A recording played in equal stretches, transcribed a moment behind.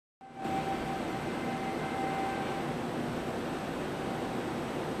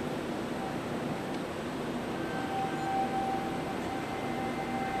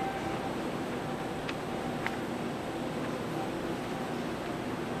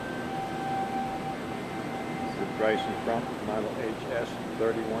Bryson front, model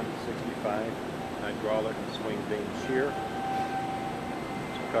HS3165, hydraulic swing beam shear.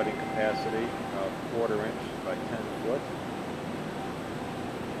 It's a cutting capacity of 1/4 inch by 10 foot.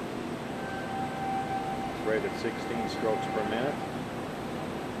 It's rated 16 strokes per minute.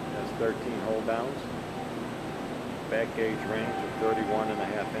 Has 13 hold downs. Back gauge range of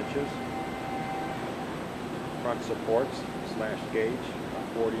 31.5 inches. Front supports / gauge of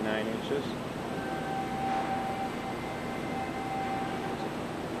 49 inches.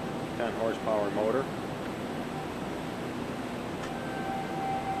 10 horsepower motor.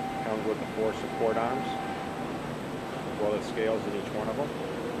 Comes with the 4 support arms, as well as scales in each one of them.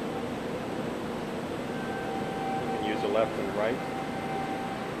 You can use the left and right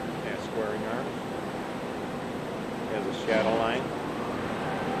as squaring arms. It has a shadow line.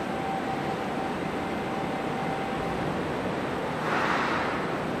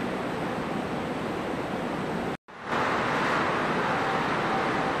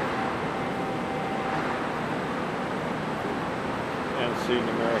 NC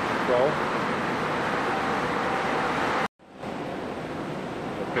numeric control.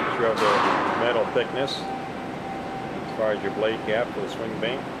 A picture of the metal thickness as far as your blade gap for the swing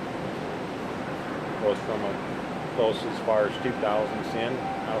beam. Goes from a close as far as 2 thousandths in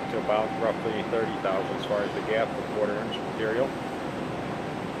out to about roughly 30 thousandths as far as the gap for 1/4 inch material.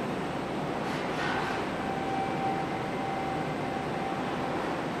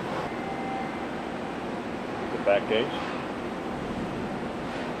 The back gauge.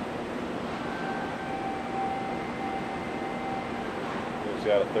 It's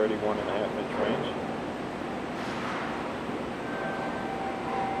got a 31.5 inch range.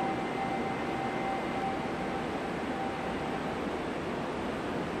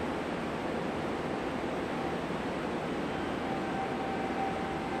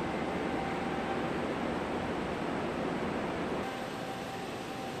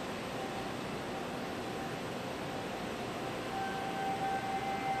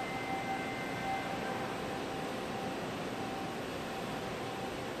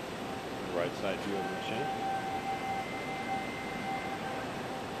 Right side view of the machine.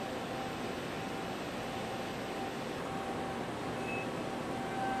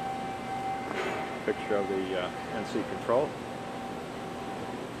 Picture of the NC control.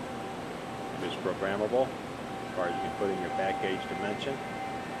 It is programmable as far as you can put in your back gauge dimension. You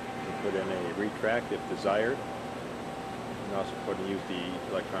can put in a retract if desired. You can also use the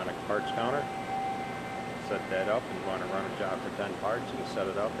electronic parts counter. Set that up, and you want to run a job for 10 parts, you can set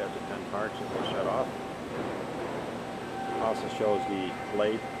it up after 10 parts and we'll shut off. Also shows the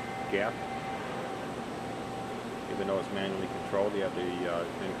blade gap. Even though it's manually controlled, you have the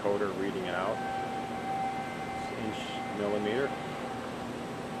encoder reading it out. It's inch millimeter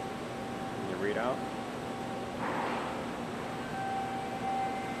in the readout.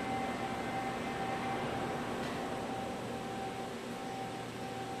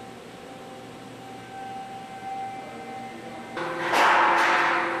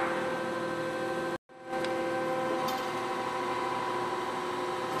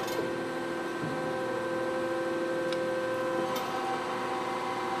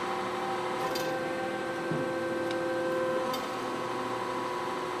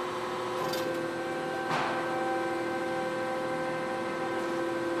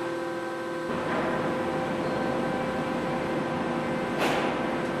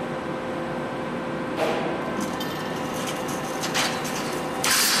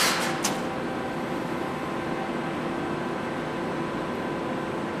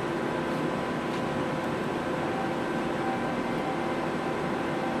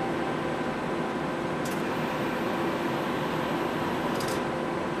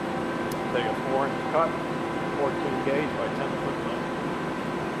 Take a 4-inch cut, 14 gauge by 10